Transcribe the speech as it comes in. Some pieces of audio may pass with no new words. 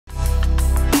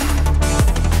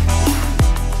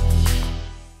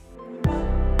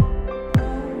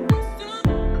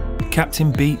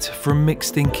Captain Beat from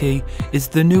Beatmaking is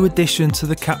the new addition to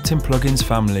the Captain plugins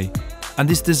family and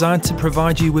is designed to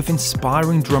provide you with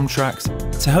inspiring drum tracks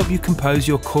to help you compose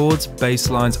your chords, bass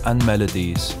lines and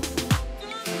melodies.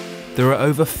 There are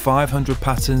over 500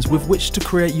 patterns with which to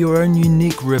create your own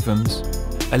unique rhythms,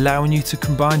 allowing you to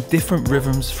combine different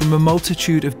rhythms from a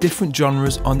multitude of different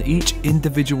genres on each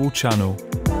individual channel.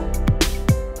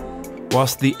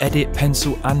 Whilst the Edit,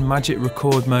 Pencil and Magic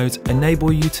record modes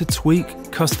enable you to tweak,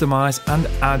 customize and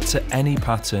add to any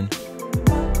pattern.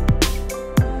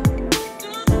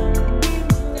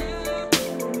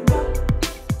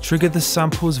 Trigger the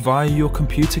samples via your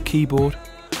computer keyboard,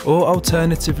 or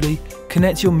alternatively,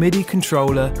 connect your MIDI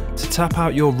controller to tap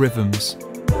out your rhythms.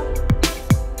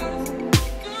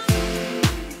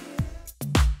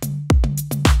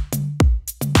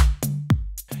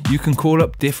 You can call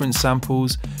up different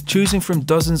samples, choosing from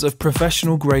dozens of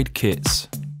professional grade kits.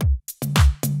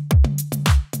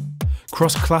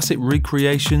 Cross classic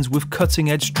recreations with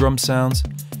cutting edge drum sounds,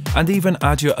 and even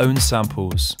add your own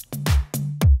samples.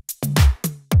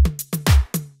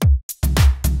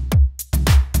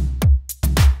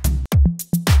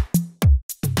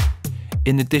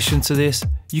 In addition to this,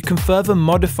 you can further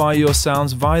modify your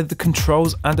sounds via the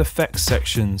controls and effects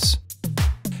sections,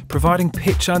 providing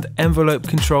pitch and envelope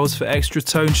controls for extra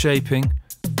tone shaping,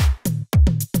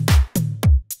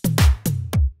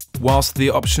 whilst the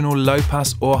optional low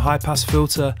pass or high pass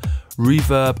filter,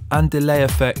 reverb and delay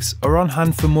effects are on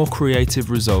hand for more creative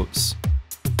results.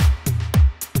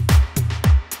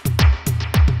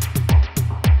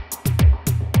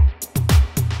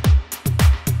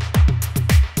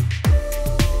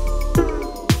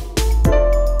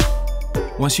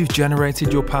 Once you've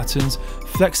generated your patterns,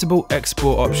 flexible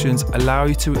export options allow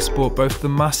you to export both the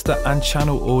master and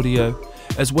channel audio,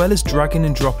 as well as dragging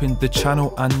and dropping the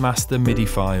channel and master MIDI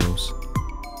files.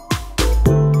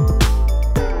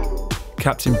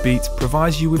 Captain Beat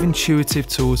provides you with intuitive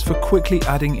tools for quickly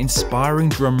adding inspiring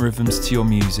drum rhythms to your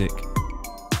music.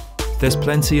 There's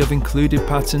plenty of included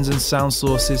patterns and sound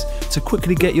sources to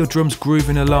quickly get your drums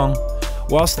grooving along,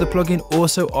 whilst the plugin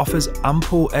also offers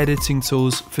ample editing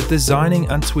tools for designing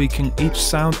and tweaking each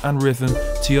sound and rhythm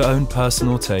to your own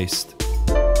personal taste.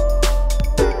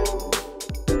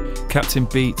 Captain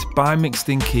Beat by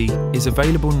Beatmaking is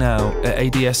available now at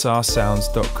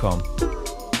adsrsounds.com.